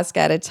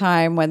 Alaska at a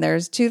time when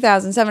there's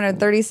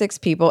 2,736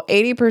 people,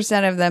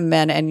 80% of them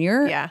men, and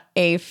you're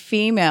a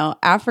female,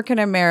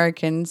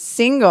 African-American,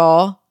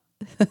 single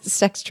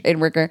sex trade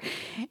worker,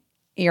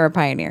 you're a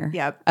pioneer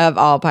of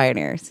all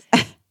pioneers.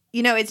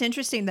 You know, it's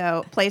interesting,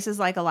 though. Places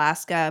like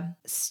Alaska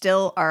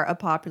still are a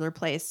popular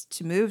place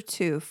to move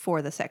to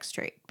for the sex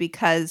trade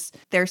because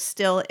there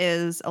still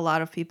is a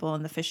lot of people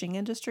in the fishing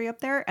industry up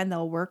there, and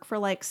they'll work for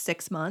like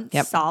 6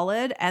 months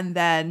solid, and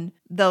then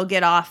they'll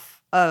get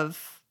off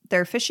of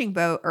their fishing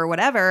boat or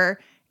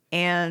whatever.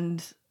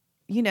 And,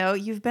 you know,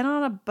 you've been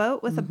on a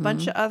boat with a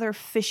bunch of other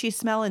fishy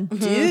smelling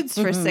dudes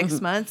for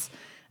 6 months.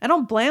 I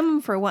don't blame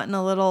them for wanting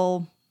a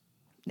little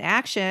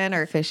action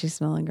or fishy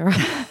smelling girl.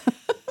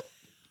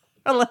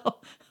 A little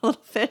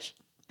fish.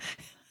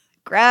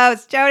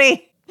 Gross,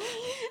 Jody.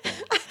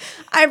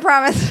 I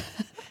promise.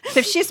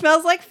 If she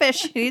smells like fish,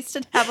 she needs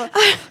to have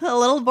a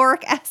little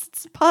boric acid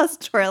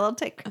suppository. I'll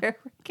take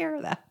care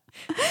of that.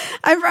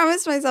 I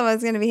promised myself I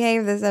was going to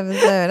behave this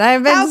episode.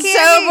 I've been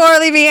so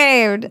poorly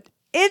behaved.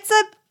 It's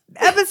an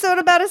episode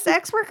about a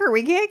sex worker.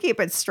 We can't keep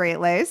it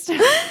straight-laced.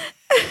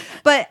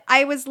 But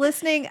I was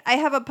listening. I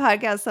have a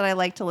podcast that I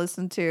like to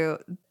listen to,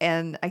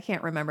 and I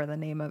can't remember the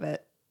name of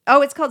it.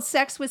 Oh, it's called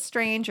Sex with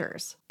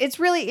Strangers. It's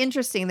really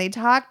interesting. They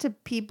talk to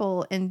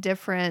people in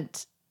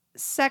different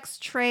sex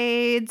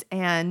trades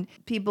and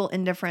people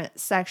in different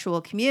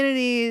sexual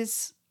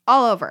communities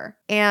all over.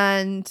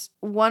 And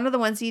one of the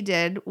ones he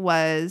did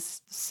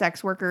was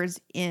sex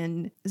workers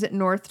in, is it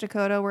North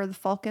Dakota where the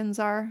Falcons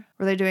are?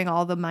 Where they're doing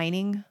all the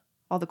mining,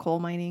 all the coal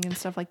mining and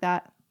stuff like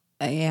that.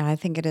 Yeah, I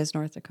think it is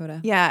North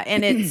Dakota. Yeah,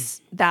 and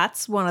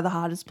that's one of the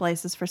hottest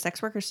places for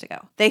sex workers to go.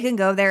 They can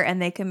go there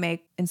and they can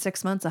make, in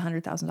 6 months,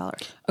 $100,000.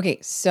 Okay,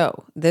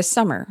 so this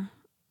summer.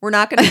 We're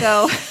not going to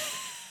go.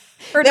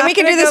 Then we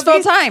can do this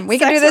full time. We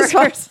can do this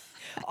full.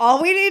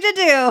 All we need to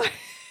do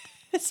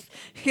is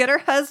get our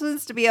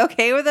husbands to be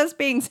okay with us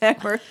being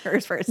sex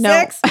workers for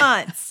 6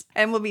 months,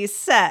 and we'll be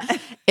set.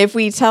 If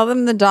we tell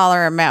them the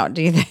dollar amount,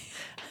 do you think?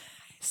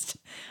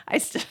 I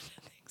still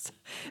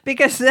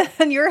because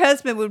then your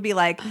husband would be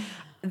like,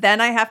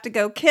 then I have to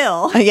go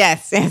kill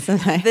yes,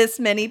 this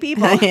many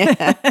people.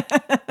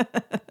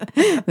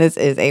 This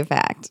is a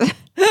fact.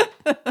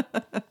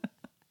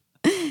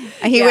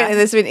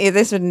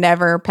 This would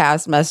never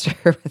pass muster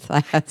with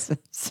my husband.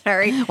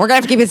 Sorry. We're going to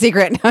have to keep it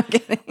secret. No, I'm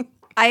kidding.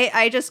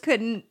 I just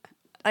can't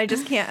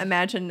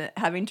imagine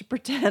having to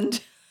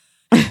pretend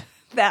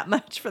that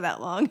much for that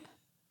long.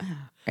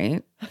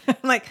 Right?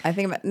 I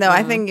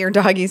think your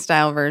doggy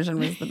style version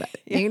was the best.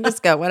 You can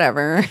just go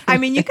whatever. I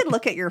mean, you could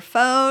look at your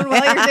phone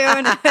while you're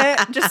doing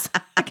it. Just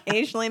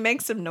occasionally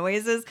make some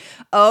noises.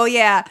 Oh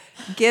yeah,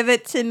 give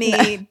it to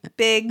me,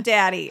 Big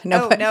Daddy.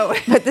 No.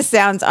 Put the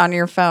sounds on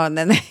your phone.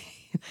 Then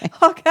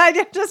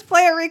just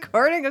play a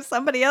recording of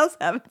somebody else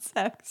having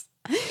sex.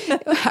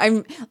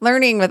 I'm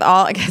learning with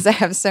all because I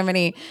have so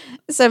many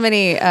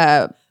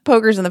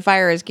pokers in the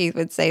fire, as Keith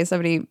would say. So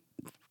many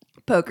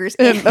pokers.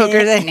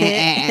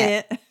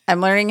 I'm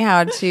learning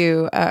how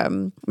to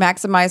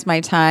maximize my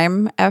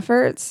time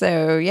efforts.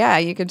 So yeah,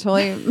 you could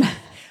totally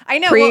I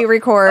know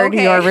pre-record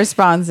your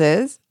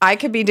responses. I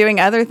could be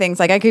doing other things,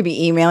 like I could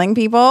be emailing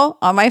people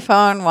on my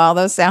phone while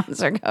those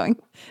sounds are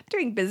going.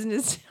 Doing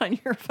business on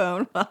your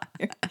phone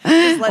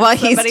while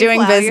he's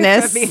doing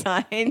business. He's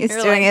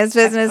doing his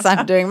business.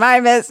 I'm doing my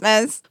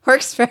business.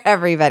 Works for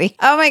everybody.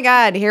 Oh my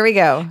God, here we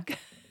go.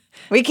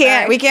 We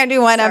can't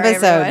do one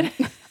episode.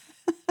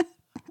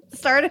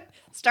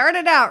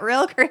 Started out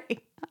real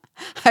great.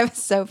 I'm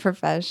so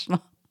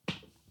professional.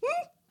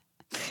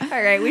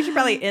 All right, we should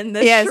probably end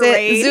this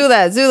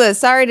charade. Zula,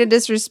 sorry to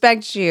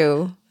disrespect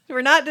you.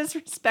 We're not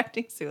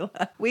disrespecting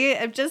Zula. We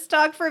have just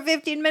talked for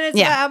 15 minutes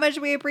about how much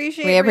we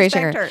appreciate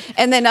her.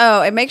 And then,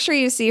 and make sure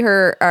you see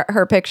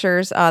her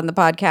pictures on the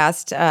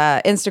podcast,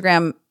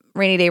 Instagram,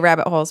 Rainy Day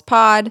Rabbit Holes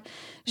Pod.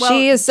 Well,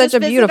 she is such a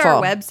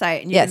beautiful. Visit our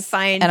website and you can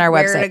find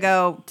where to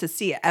go to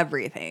see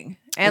everything.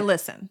 And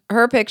listen.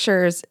 Her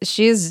pictures,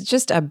 she's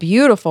just a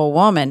beautiful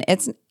woman.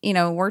 It's,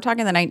 we're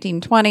talking the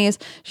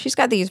 1920s. She's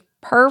got these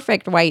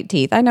perfect white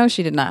teeth. I know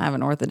she did not have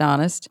an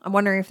orthodontist. I'm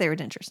wondering if they were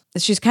dentures.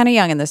 She's kind of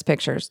young in this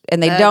pictures,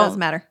 and they doesn't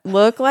matter.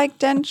 Look like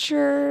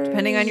dentures.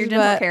 Depending on your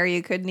dental care,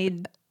 you could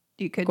need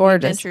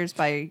dentures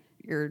by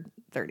your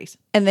 30s.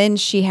 And then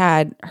she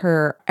had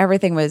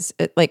everything was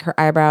like her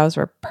eyebrows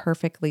were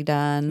perfectly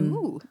done.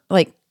 Ooh.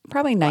 Like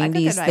probably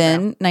 90s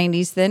thin.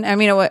 90s thin. I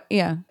mean, what?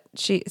 Yeah.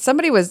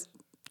 Somebody was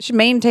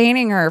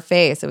maintaining her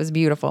face. It was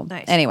beautiful.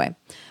 Nice. Anyway,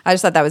 I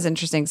just thought that was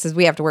interesting because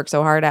we have to work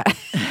so hard at.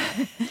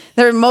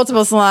 There are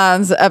multiple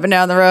salons up and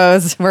down the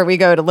roads where we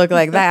go to look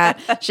like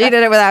that. She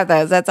did it without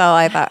those. That's all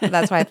I thought.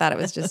 That's why I thought it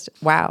was just,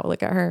 wow,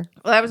 look at her.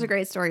 Well, that was a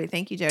great story.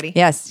 Thank you, Jody.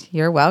 Yes,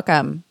 you're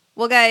welcome.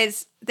 Well,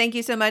 guys, thank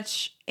you so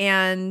much.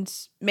 And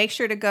make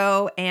sure to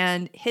go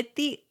and hit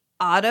the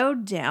auto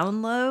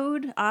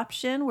download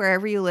option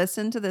wherever you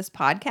listen to this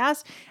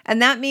podcast.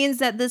 And that means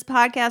that this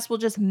podcast will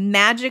just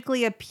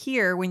magically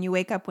appear when you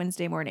wake up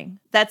Wednesday morning.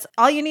 That's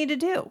all you need to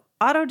do.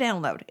 Auto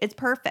download. It's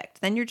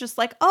perfect. Then you're just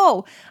like,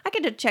 oh, I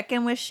get to check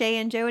in with Shay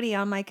and Jody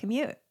on my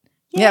commute.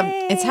 Yay! Yeah,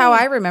 it's how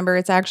I remember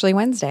it's actually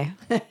Wednesday.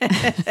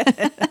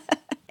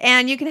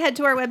 And you can head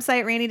to our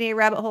website,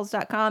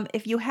 rainydayrabbitholes.com.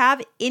 If you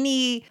have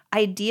any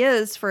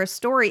ideas for a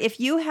story, if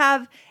you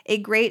have a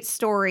great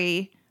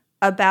story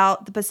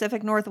about the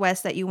Pacific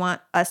Northwest that you want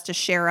us to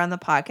share on the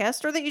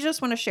podcast, or that you just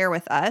want to share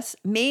with us,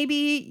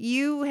 maybe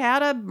you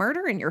had a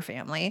murder in your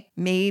family.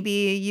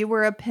 Maybe you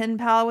were a pen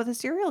pal with a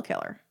serial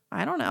killer.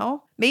 I don't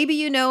know. Maybe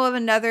you know of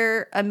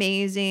another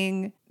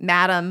amazing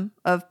madam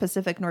of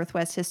Pacific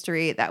Northwest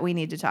history that we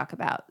need to talk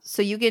about.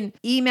 So you can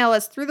email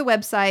us through the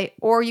website,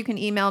 or you can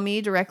email me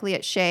directly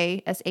at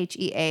Shay,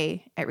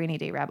 SHEA, at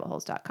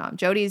rainydayrabbitholes.com.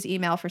 Jody's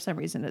email, for some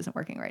reason, isn't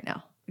working right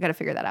now. We got to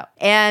figure that out.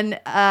 And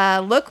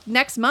look,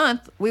 next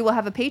month, we will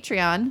have a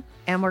Patreon,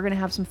 and we're going to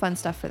have some fun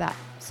stuff for that.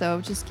 So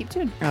just keep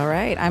tuned. All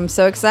right. I'm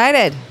so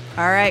excited.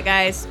 All right,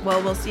 guys.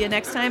 Well, we'll see you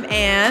next time,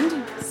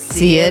 and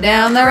see you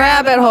down the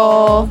rabbit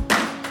hole.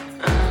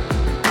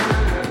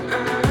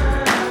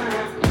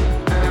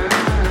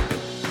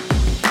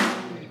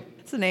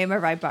 The name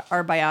of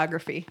our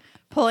biography,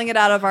 pulling it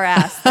out of our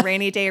ass, the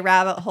Rainy Day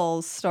Rabbit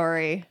Holes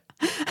story.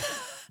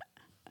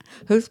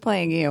 Who's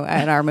playing you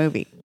in our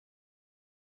movie?